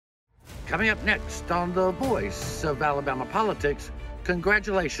Coming up next on The Voice of Alabama Politics,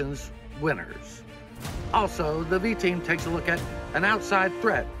 congratulations, winners. Also, the V Team takes a look at an outside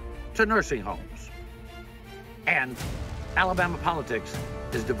threat to nursing homes. And Alabama politics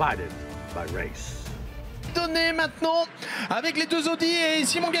is divided by race. Donné maintenant avec les deux Audi et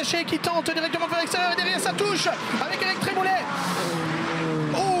Simon Gachet qui tente directement vers l'extérieur et derrière ça touche avec Eric Trémoulet.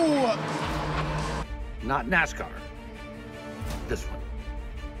 Oh! Not NASCAR. This one.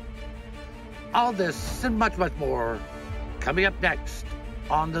 All this and much, much more coming up next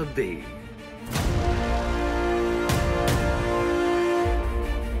on The V.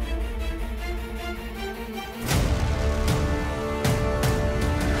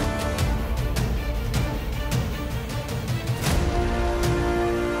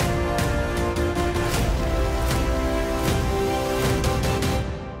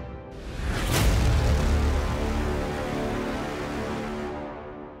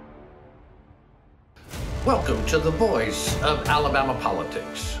 Welcome to The Voice of Alabama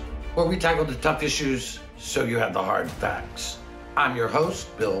Politics, where we tackle the tough issues so you have the hard facts. I'm your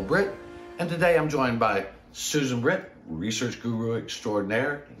host, Bill Britt, and today I'm joined by Susan Britt, research guru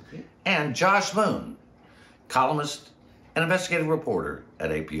extraordinaire, and Josh Moon, columnist and investigative reporter at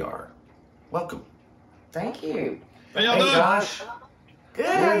APR. Welcome. Thank you. How y'all Hey, doing? Josh. Good.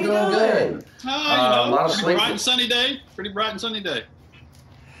 We're How you doing doing? good. You A know, lot of pretty sleep. bright and sunny day. Pretty bright and sunny day.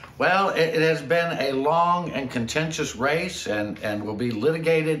 Well, it has been a long and contentious race and will be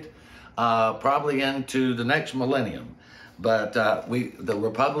litigated probably into the next millennium. But the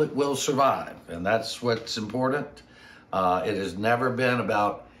Republic will survive, and that's what's important. It has never been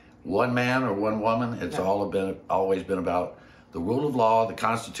about one man or one woman. It's always been about the rule of law, the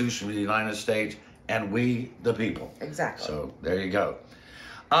Constitution of the United States, and we, the people. Exactly. So there you go.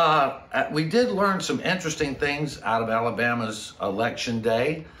 We did learn some interesting things out of Alabama's election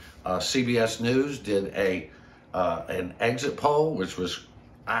day. CBS News did an exit poll, which was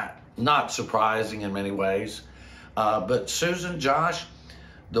not surprising in many ways. But Susan, Josh,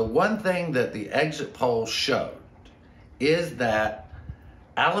 the one thing that the exit poll showed is that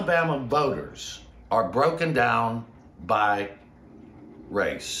Alabama voters are broken down by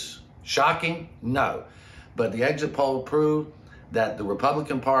race. Shocking? No. But the exit poll proved that the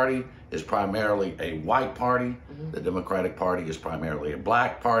Republican Party is primarily a white party. The Democratic Party is primarily a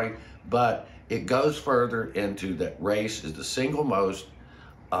black party. But it goes further into that race is the single most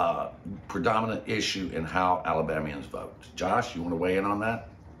predominant issue in how Alabamians vote. Josh, you want to weigh in on that?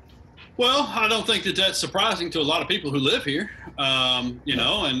 Well, I don't think that that's surprising to a lot of people who live here, you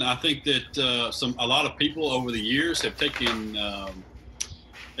know, and I think that a lot of people over the years have taken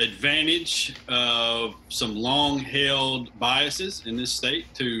advantage of some long-held biases in this state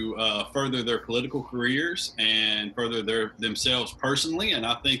to further their political careers and further themselves personally. And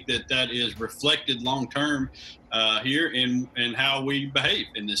I think that is reflected long-term here in how we behave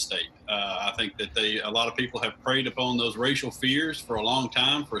in this state. I think that a lot of people have preyed upon those racial fears for a long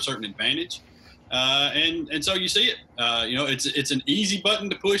time for a certain advantage. And so you see it. You know, it's an easy button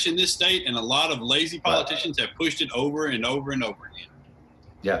to push in this state, and a lot of lazy politicians have pushed it over and over and over again.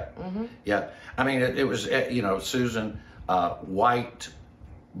 Yeah, yeah. I mean, it was, you know, Susan, white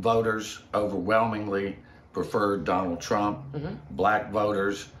voters overwhelmingly preferred Donald Trump. Black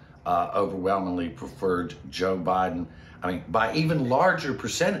voters overwhelmingly preferred Joe Biden. I mean, by even larger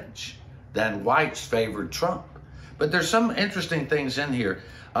percentage than whites favored Trump. But there's some interesting things in here.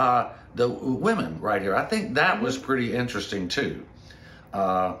 The women right here, I think that was pretty interesting too.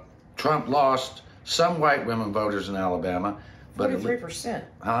 Trump lost some white women voters in Alabama. 43%.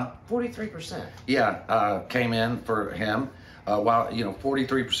 Huh? 43%. Yeah, came in for him. While, you know,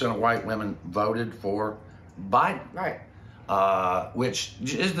 43% of white women voted for Biden. Right. Which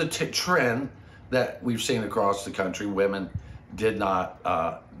is the trend that we've seen across the country. Women did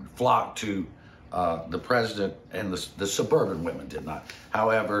not flock to the president, and the suburban women did not.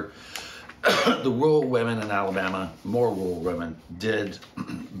 However, the rural women in Alabama, more rural women, did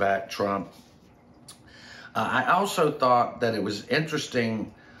back Trump. I also thought that it was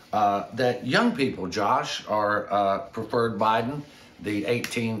interesting that young people, Josh, preferred Biden. The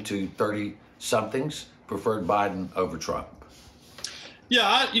 18 to 30 somethings preferred Biden over Trump. Yeah,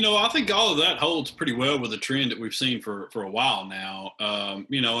 I think all of that holds pretty well with the trend that we've seen for a while now.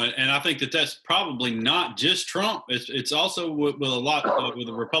 You know, and I think that that's probably not just Trump. It's also with a lot with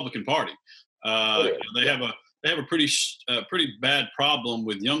the Republican Party. You know, they have a pretty bad problem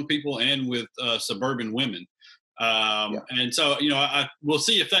with young people and with suburban women. And so, you know, we'll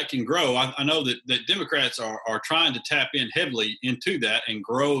see if that can grow. I know that Democrats are trying to tap in heavily into that and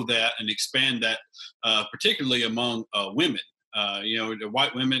grow that and expand that, particularly among women. The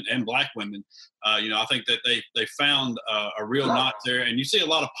white women and black women. I think that they found a real knot there, and you see a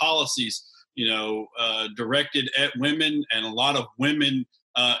lot of policies, directed at women, and a lot of women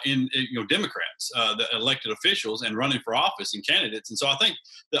in Democrats, the elected officials, and running for office and candidates. And so I think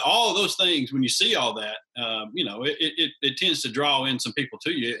that all of those things, when you see all that, it tends to draw in some people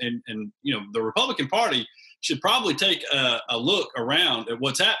to you. And the Republican Party should probably take a look around at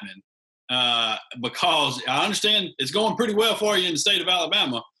what's happening, because I understand it's going pretty well for you in the state of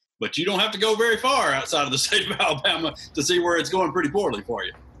Alabama, but you don't have to go very far outside of the state of Alabama to see where it's going pretty poorly for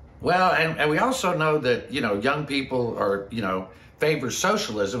you. Well, and we also know that, young people are, favor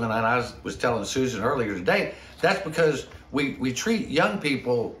socialism. And I was telling Susan earlier today, that's because we treat young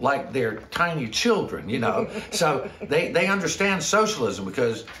people like they're tiny children, So they understand socialism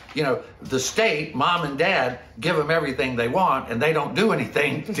because, the state, mom and dad, give them everything they want and they don't do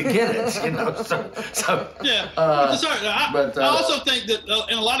anything to get it, Yeah. I also think that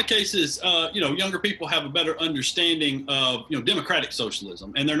in a lot of cases, younger people have a better understanding of, democratic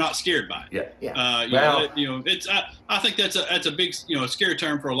socialism, and they're not scared by it. Yeah. I think that's a big, scary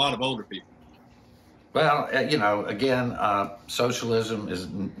term for a lot of older people. Well, again, socialism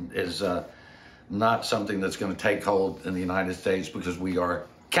is not something that's going to take hold in the United States because we are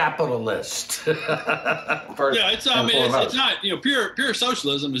capitalist. It's not, pure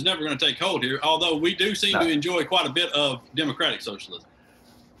socialism is never going to take hold here, although we do seem to enjoy quite a bit of democratic socialism.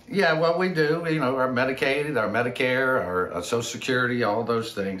 Yeah, well, we do, our Medicaid, our Medicare, our Social Security, all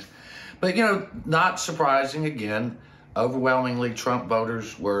those things. But, not surprising, again, overwhelmingly Trump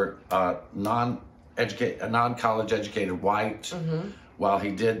voters were non-college educated whites, while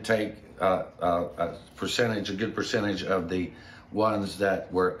he did take a good percentage of the ones that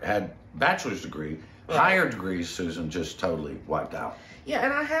had bachelor's degree. Right. Higher degrees, Susan, just totally wiped out. Yeah,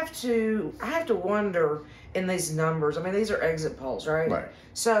 and I have to wonder in these numbers. I mean, these are exit polls, right? Right.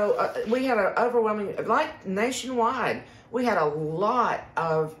 So we had an overwhelming, like nationwide, we had a lot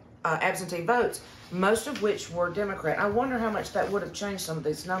of absentee votes, most of which were Democrat. I wonder how much that would have changed some of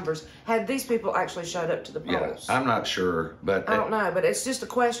these numbers had these people actually showed up to the polls. Yeah, I'm not sure, but I don't know, but it's just a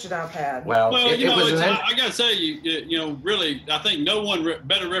question I've had. Well, I gotta say, really, I think no one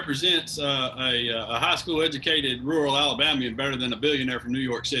better represents a high school educated rural Alabamian better than a billionaire from New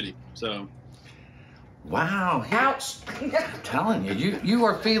York City. So, wow, ouch! I'm telling you, you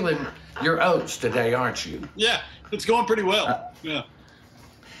are feeling your oats today, aren't you? Yeah, it's going pretty well. Yeah.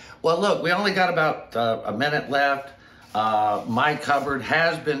 Well, look, we only got about a minute left. Mike Hubbard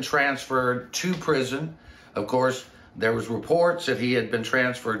has been transferred to prison. Of course, there was reports that he had been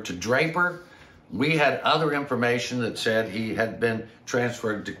transferred to Draper. We had other information that said he had been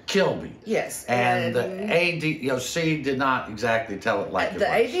transferred to Kilby. Yes. And the ADOC did not exactly tell it like it was. The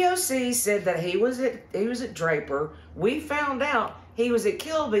ADOC said that he was at Draper. We found out he was at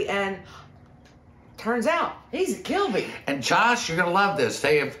Kilby, and turns out he's at Kilby. And Josh, you're going to love this.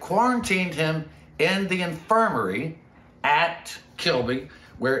 They have quarantined him in the infirmary at Kilby,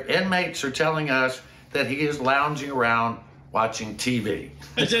 where inmates are telling us that he is lounging around watching TV.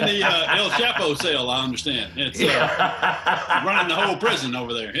 It's in the El Chapo cell, I understand. It's running the whole prison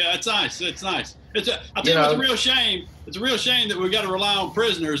over there. Yeah, it's nice. It's nice. It's a real shame. It's a real shame that we've got to rely on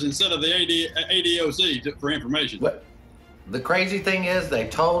prisoners instead of the ADOC for information. What? The crazy thing is, they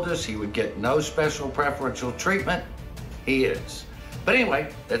told us he would get no special preferential treatment. He is. But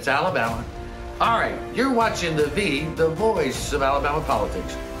anyway, that's Alabama. All right, you're watching the voice of Alabama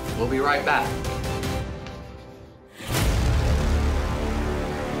politics. We'll be right back.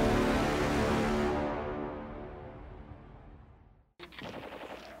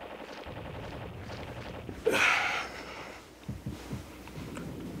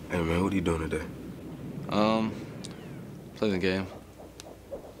 Hey man, what are you doing today? Playing the game.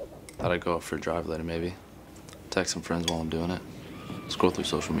 Thought I'd go out for a drive later, maybe. Text some friends while I'm doing it. Scroll through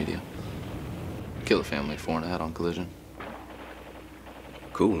social media. Kill a family 4 and a head-on collision.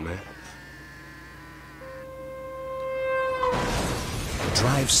 Cool, man.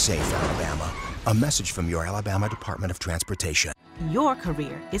 Drive safe, Alabama. A message from your Alabama Department of Transportation. Your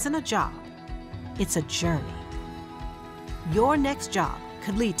career isn't a job, it's a journey. Your next job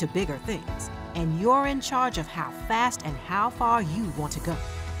could lead to bigger things, and you're in charge of how fast and how far you want to go.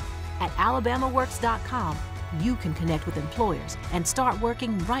 At alabamaworks.com, you can connect with employers and start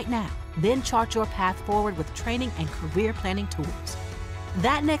working right now. Then chart your path forward with training and career planning tools.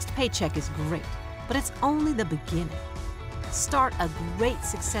 That next paycheck is great, but it's only the beginning. Start a great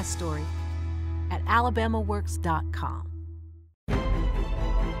success story at alabamaworks.com.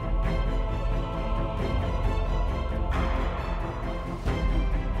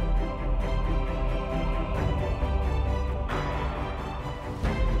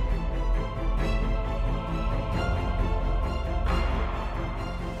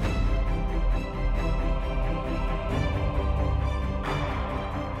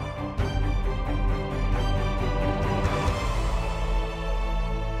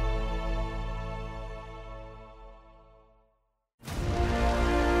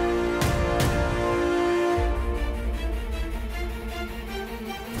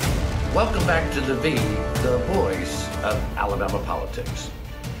 Welcome back to the voice of Alabama politics.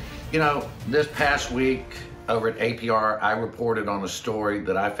 You know, this past week over at APR, I reported on a story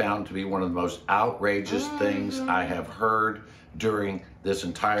that I found to be one of the most outrageous things I have heard during this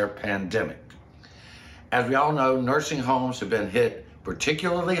entire pandemic. As we all know, nursing homes have been hit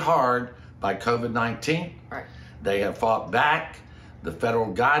particularly hard by COVID-19. Right. They have fought back. The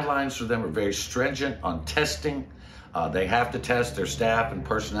federal guidelines for them are very stringent on testing. They have to test their staff and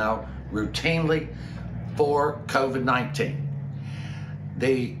personnel routinely for COVID-19.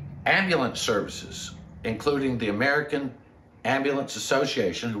 The ambulance services, including the American Ambulance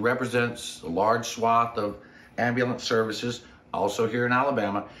Association, who represents a large swath of ambulance services, also here in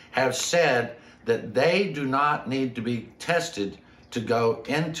Alabama, have said that they do not need to be tested to go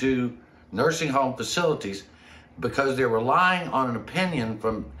into nursing home facilities because they're relying on an opinion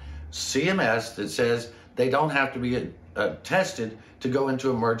from CMS that says they don't have to be tested to go into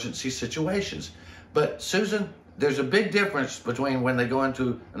emergency situations. But Susan, there's a big difference between when they go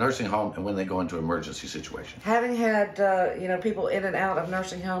into a nursing home and when they go into an emergency situation. Having had people in and out of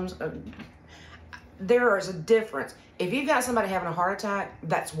nursing homes, there is a difference. If you've got somebody having a heart attack,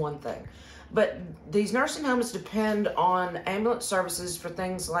 that's one thing. But these nursing homes depend on ambulance services for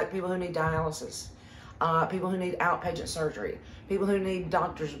things like people who need dialysis, people who need outpatient surgery, people who need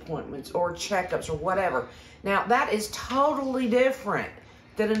doctor's appointments or checkups or whatever. Now, that is totally different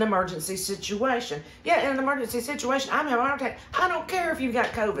than an emergency situation. Yeah, in an emergency situation, I'm having a heart attack. I don't care if you've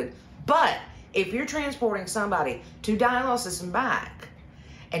got COVID. But if you're transporting somebody to dialysis and back,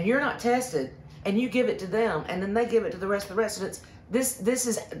 and you're not tested, and you give it to them, and then they give it to the rest of the residents, this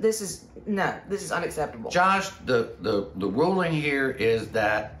is unacceptable. Josh, the ruling here is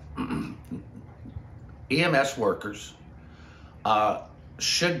that EMS workers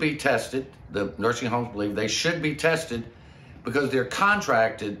should be tested. The nursing homes believe they should be tested because they're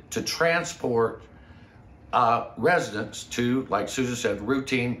contracted to transport residents to, like Susan said,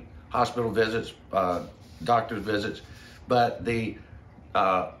 routine hospital visits, doctor's visits. But the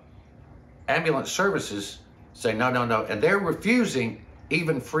ambulance services say no, and they're refusing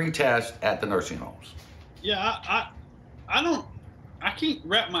even free tests at the nursing homes. Yeah, I can't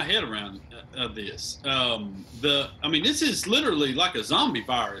wrap my head around this. This is literally like a zombie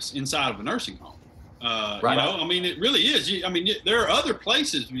virus inside of a nursing home. Right. It really is. There are other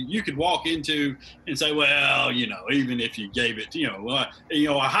places you could walk into and say, well, even if you gave it,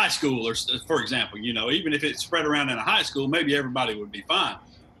 a high school, or for example, even if it's spread around in a high school, maybe everybody would be fine.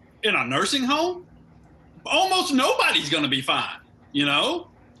 In a nursing home, almost nobody's going to be fine.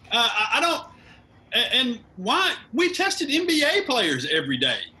 I don't. And why? We tested NBA players every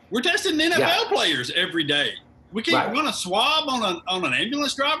day. We're testing NFL players every day. We can't run a swab on an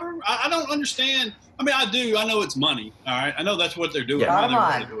ambulance driver. I don't understand. I do. I know it's money. All right. I know that's what they're doing. Yeah, Why they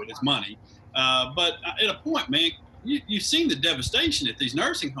want to do it. It's money. But at a point, man, you've seen the devastation at these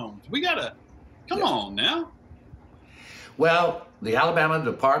nursing homes. We gotta come on now. Well, the Alabama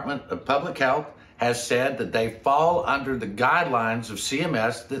Department of Public Health has said that they fall under the guidelines of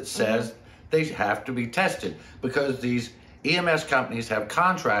CMS that says they have to be tested because these EMS companies have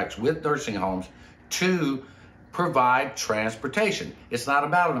contracts with nursing homes to provide transportation. It's not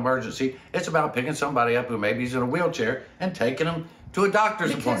about an emergency. It's about picking somebody up who maybe is in a wheelchair and taking them to a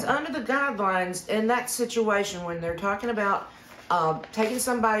doctor's appointment. Because under the guidelines, in that situation, when they're talking about taking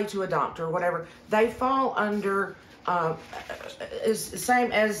somebody to a doctor or whatever, they fall under is the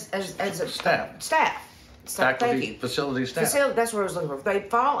same as a staff. Faculty, thank you. facility staff. That's what I was looking for. They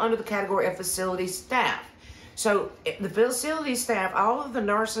fall under the category of facility staff. So the facility staff, all of the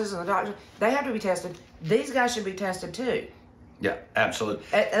nurses and the doctors, they have to be tested. These guys should be tested too. Yeah, absolutely.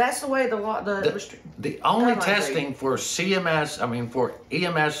 That's the way the law. The only testing for CMS, for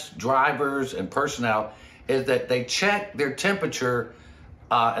EMS drivers and personnel, is that they check their temperature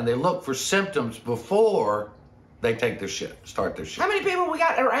and they look for symptoms before they take their shift, start their shift. How many people we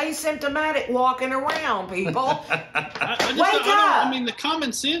got are asymptomatic walking around, people? Wake up! The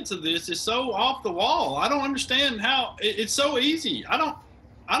common sense of this is so off the wall. I don't understand how it's so easy. I don't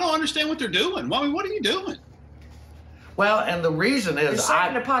understand what they're doing. What are you doing? Well, and the reason is... They're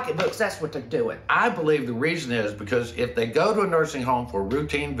saving their pocketbooks, that's what they're doing. I believe the reason is because if they go to a nursing home for a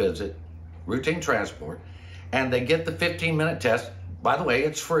routine visit, routine transport, and they get the 15-minute test, by the way,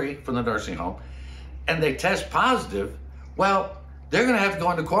 it's free from the nursing home, and they test positive, well, they're going to have to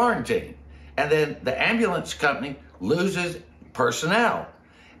go into quarantine. And then the ambulance company loses personnel.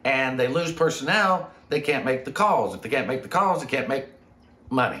 And they lose personnel, they can't make the calls. If they can't make the calls, they can't make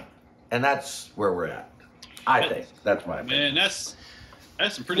money. And that's where we're at. I think. That's my opinion. Man, that's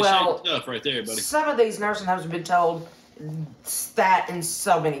some pretty shady stuff right there, buddy. Some of these nursing homes have been told that in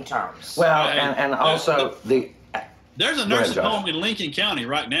so many terms. Well, and also there's a nursing home in Lincoln County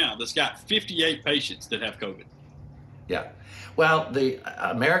right now that's got 58 patients that have COVID. Yeah. Well, the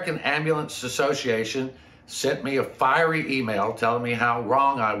American Ambulance Association sent me a fiery email telling me how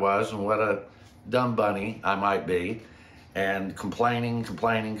wrong I was and what a dumb bunny I might be, and complaining.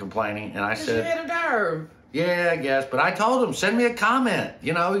 And I said, you hit a nerve. Yeah, I guess. But I told them, send me a comment.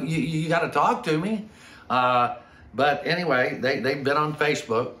 You know, you got to talk to me. But anyway, they've been on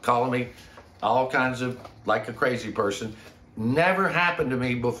Facebook calling me all kinds of, like a crazy person. Never happened to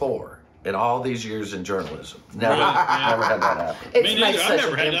me before in all these years in journalism. Never had that happen. It's made such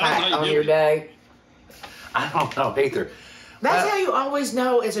an impact on your day. I don't know either. That's how you always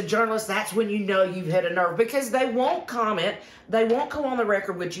know as a journalist, that's when you know you've hit a nerve, because they won't comment, they won't go on the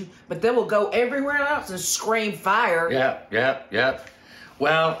record with you, but they will go everywhere else and scream fire. Yep.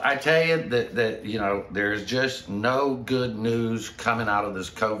 Well, I tell you that you know, there's just no good news coming out of this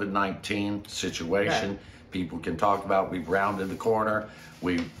COVID-19 situation. Right. People can talk about we've rounded the corner,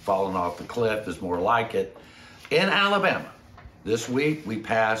 we've fallen off the cliff, is more like it. In Alabama, this week we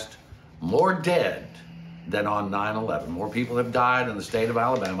passed more dead than on 9/11. More people have died in the state of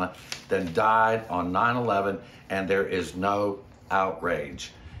Alabama than died on 9/11, and there is no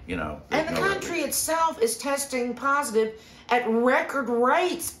outrage. You know, and the country itself is testing positive at record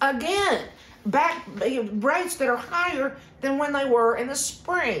rates again. Rates that are higher than when they were in the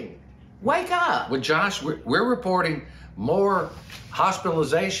spring. Wake up. Well, Josh, we're reporting more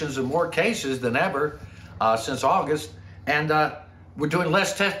hospitalizations and more cases than ever since August, and we're doing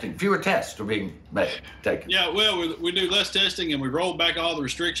less testing. Fewer tests are being taken. Yeah, well, we do less testing, and we rolled back all the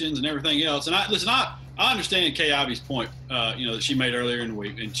restrictions and everything else. And I understand Kay Ivy's point, that she made earlier in the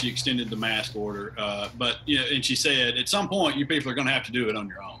week, and she extended the mask order. But and she said at some point you people are going to have to do it on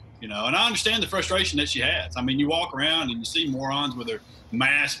your own. And I understand the frustration that she has. I mean, you walk around and you see morons with their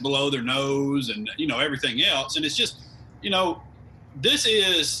mask below their nose and everything else, and it's just, this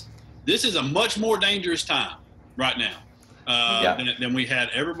is a much more dangerous time right now. Than we had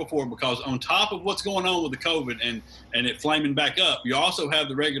ever before, because on top of what's going on with the COVID and it flaming back up, you also have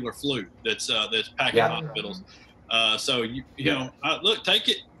the regular flu that's packing hospitals. So look, take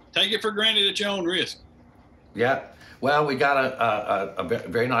it for granted at your own risk. Yeah. Well, we got a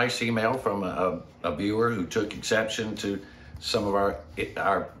very nice email from a viewer who took exception to some of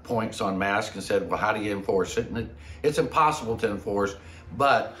our points on masks and said, well, how do you enforce it? And it's impossible to enforce,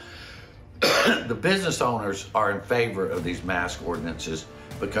 but the business owners are in favor of these mask ordinances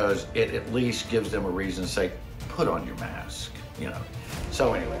because it at least gives them a reason to say, put on your mask,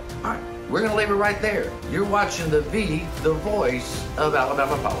 So anyway, all right, we're going to leave it right there. You're watching the voice of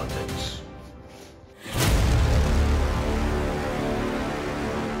Alabama politics.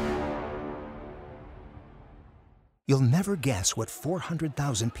 You'll never guess what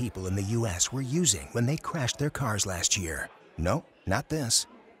 400,000 people in the U.S. were using when they crashed their cars last year. No, not this.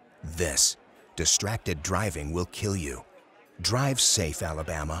 This. Distracted driving will kill you. Drive safe,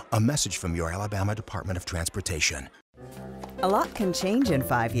 Alabama. A message from your Alabama Department of Transportation. A lot can change in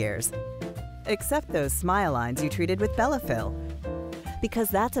 5 years. Except those smile lines you treated with Bellafill. Because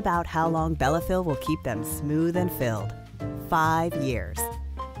that's about how long Bellafill will keep them smooth and filled. 5 years.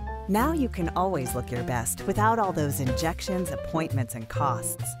 Now you can always look your best without all those injections, appointments, and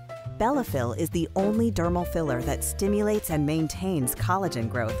costs. Bellafill is the only dermal filler that stimulates and maintains collagen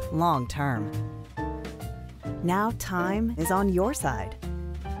growth long-term. Now time is on your side.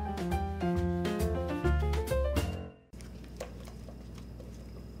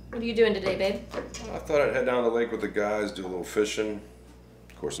 What are you doing today, babe? I thought I'd head down to the lake with the guys, do a little fishing.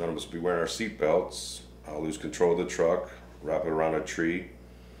 Of course, none of us will be wearing our seatbelts. I'll lose control of the truck, wrap it around a tree,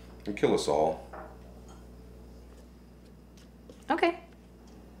 and kill us all. Okay.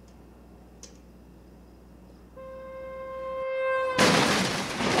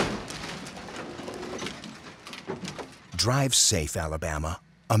 Drive safe, Alabama.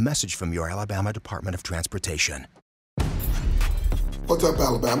 A message from your Alabama Department of Transportation. What's up,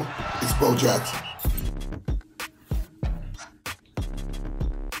 Alabama? It's Bo Jackson.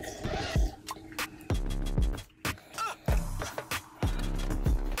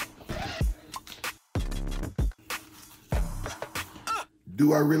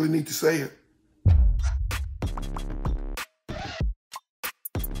 Do I really need to say it?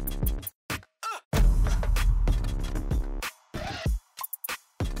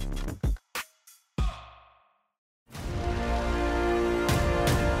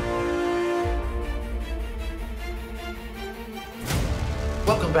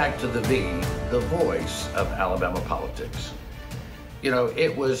 Welcome back to the voice of Alabama politics. you know,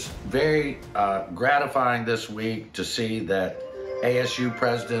 it was very gratifying this week to see that ASU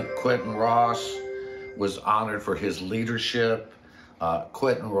President Quinton Ross was honored for his leadership.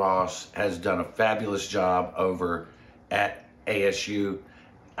 Quinton Ross has done a fabulous job over at ASU.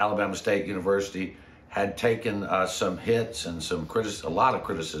 Alabama State University had taken some hits and a lot of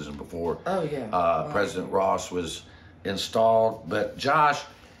criticism before President Ross was installed. But Josh,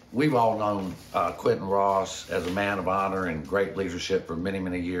 we've all known Quinton Ross as a man of honor and great leadership for many,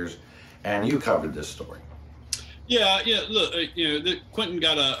 many years, and you covered this story. Yeah. Look, Quinton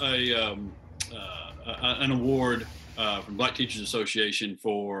got an award from Black Teachers Association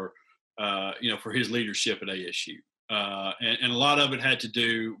for for his leadership at ASU, and a lot of it had to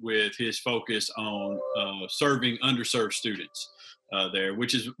do with his focus on serving underserved students there,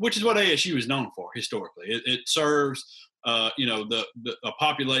 which is what ASU is known for historically. It serves a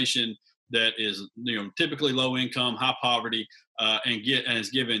population that is typically low income, high poverty, and has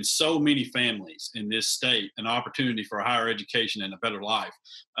given so many families in this state an opportunity for a higher education and a better life.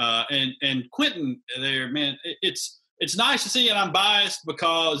 And Quinton there, man, it's nice to see, and I'm biased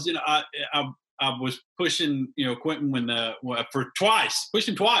because I was pushing Quinton pushed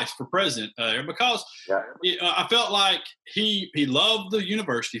him twice for president there because I felt like he loved the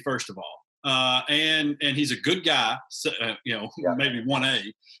university first of all, and he's a good guy, maybe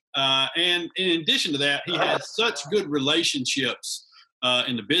 1A. And in addition to that, he has such good relationships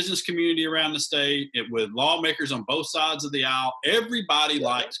in the business community around the state, with lawmakers on both sides of the aisle. Everybody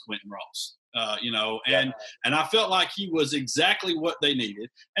likes Quinton Ross, and I felt like he was exactly what they needed.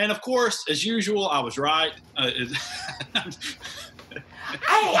 And of course, as usual, I was right. I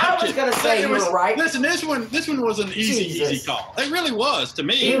was going to say you were right. Listen, this one was an easy call. It really was to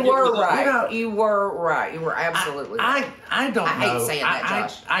me. You were right. You were right. You were absolutely right. I don't know. I hate saying that,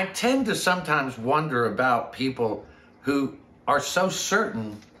 Josh. I tend to sometimes wonder about people who are so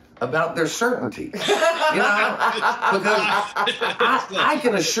certain about their certainty. Because I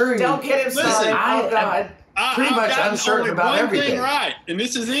can assure you. Don't get him started. Oh, God. Pretty much uncertain about everything. Right, and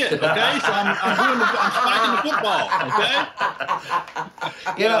this is it. Okay, so I'm spiking the football. Okay,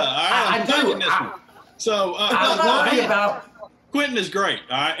 I do. This one. So Quinton is great.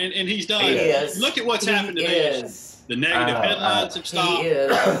 All right, and he's done. He is. Look at what's happened today. The negative headlines have stopped.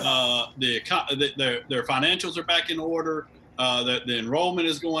 Their financials are back in order. The enrollment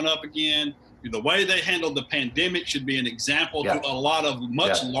is going up again. The way they handled the pandemic should be an example to a lot of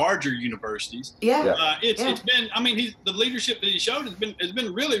much larger universities. It's been. I mean, the leadership that he showed has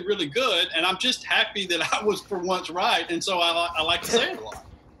been really, really good, and I'm just happy that I was for once right, and so I like to say it a lot.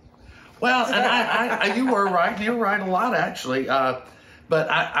 Well, and you were right. You were right a lot, actually.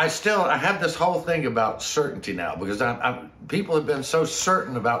 But I have this whole thing about certainty now, because people have been so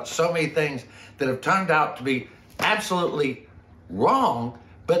certain about so many things that have turned out to be absolutely wrong.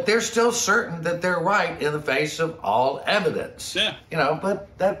 But they're still certain that they're right in the face of all evidence. Yeah. But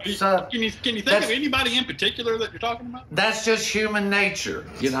that's... Can you think of anybody in particular that you're talking about? That's just human nature,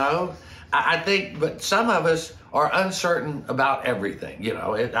 I think, but some of us are uncertain about everything,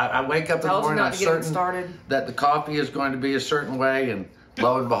 I wake up in the morning, I'm certain that the coffee is going to be a certain way, and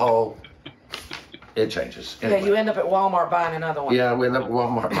lo and behold, it changes. Anyway. Yeah, you end up at Walmart buying another one. Yeah, we end up at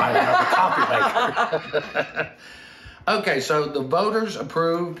Walmart buying another coffee maker. Okay, so the voters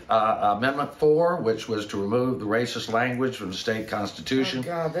approved Amendment 4, which was to remove the racist language from the state constitution. Oh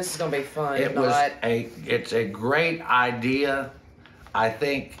God, this is going to be fun. It's a great idea. I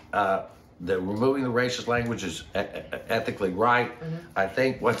think that removing the racist language is ethically right. Mm-hmm. I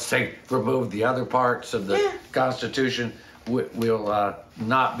think once they remove the other parts of the Constitution, we'll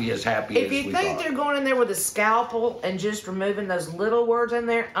not be as happy as we thought. If you think they're going in there with a scalpel and just removing those little words in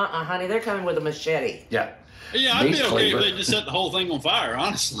there, honey, they're coming with a machete. Yeah. Yeah, I'd be okay if they just set the whole thing on fire,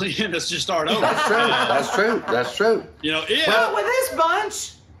 honestly, and let's just start over. That's true. That's true. Well, with this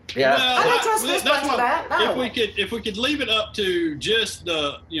bunch, I don't trust this bunch for that. No. If we could leave it up to just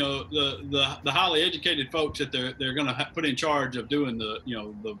the highly educated folks that they're going to put in charge of doing the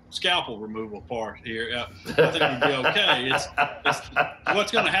scalpel removal part here, I think we'd be okay. It's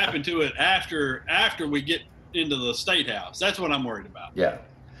what's going to happen to it after we get into the state house. That's what I'm worried about. Yeah.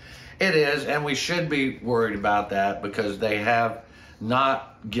 It is, and we should be worried about that because they have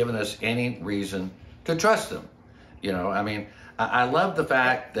not given us any reason to trust them. I love the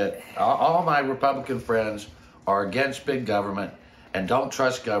fact that all my Republican friends are against big government and don't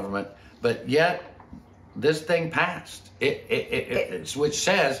trust government, but yet this thing passed. Which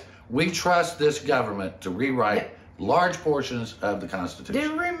says we trust this government to rewrite large portions of the Constitution.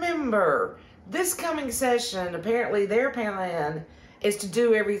 Do remember, this coming session, apparently their plan is to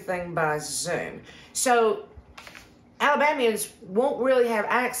do everything by Zoom. So Alabamians won't really have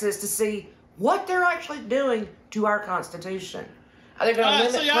access to see what they're actually doing to our Constitution. Are they going to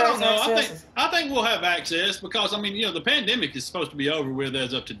limit see, I don't know. access? I think we'll have access because, I mean, you know, the pandemic is supposed to be over with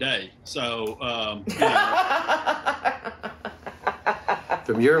as of today. So, you know.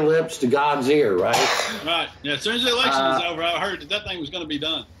 From your lips to God's ear, right? Right. Yeah, as soon as the election is over, I heard that thing was going to be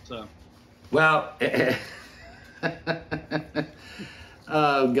done. So. Well,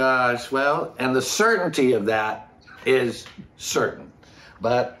 oh gosh. Well, and the certainty of that is certain.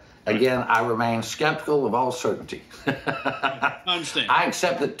 But again, I remain skeptical of all certainty. I understand. I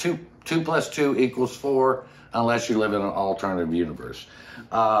accept that 2 + 2 = 4 unless you live in an alternative universe.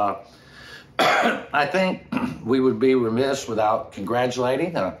 I think we would be remiss without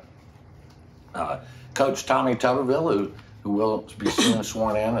congratulating Coach Tommy Tuberville, who will be soon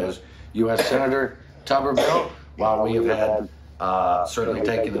sworn in as U.S. Senator Tuberville, while we have had certainly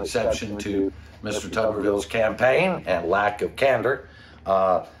taken exception to Mr. Tuberville's campaign and lack of candor.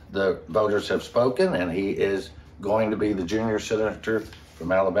 The voters have spoken, and he is going to be the junior senator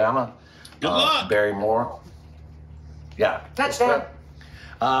from Alabama. Good luck. Barry Moore. Yeah. Touchdown.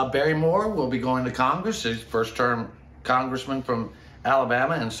 Barry Moore will be going to Congress, his first-term congressman from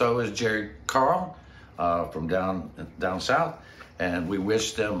Alabama, and so is Jerry Carl from down south. And we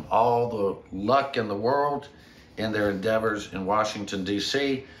wish them all the luck in the world in their endeavors in Washington,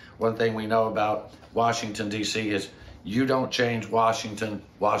 D.C. One thing we know about Washington, D.C. is you don't change Washington,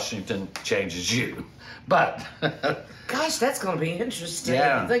 Washington changes you. But gosh, that's going to be interesting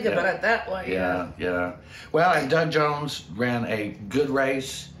yeah, if you think about it that way. Yeah. Well, and Doug Jones ran a good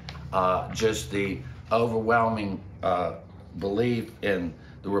race. Just the overwhelming belief in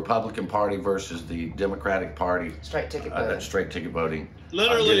the Republican Party versus the Democratic Party. Straight ticket voting. Straight ticket voting.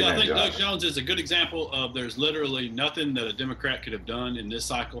 Literally, I think Doug Jones is a good example of there's literally nothing that a Democrat could have done in this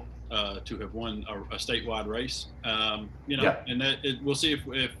cycle to have won a statewide race. You know, and that we'll see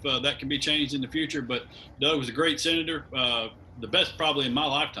if that can be changed in the future. But Doug was a great senator, the best probably in my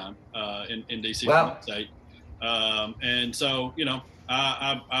lifetime in D.C. state. And so, you know,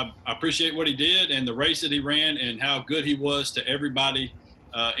 I appreciate what he did and the race that he ran and how good he was to everybody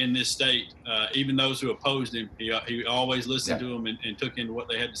in this state, even those who opposed him. He always listened to them and took into what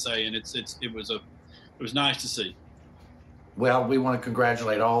they had to say, and it was nice to see. Well, we want to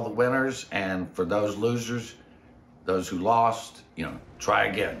congratulate all the winners, and for those losers, those who lost, you know, try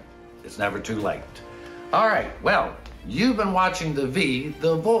again. It's never too late. All right. Well, you've been watching The V,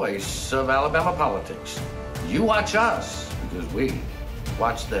 the voice of Alabama politics. You watch us because we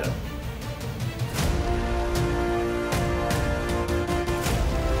watch them.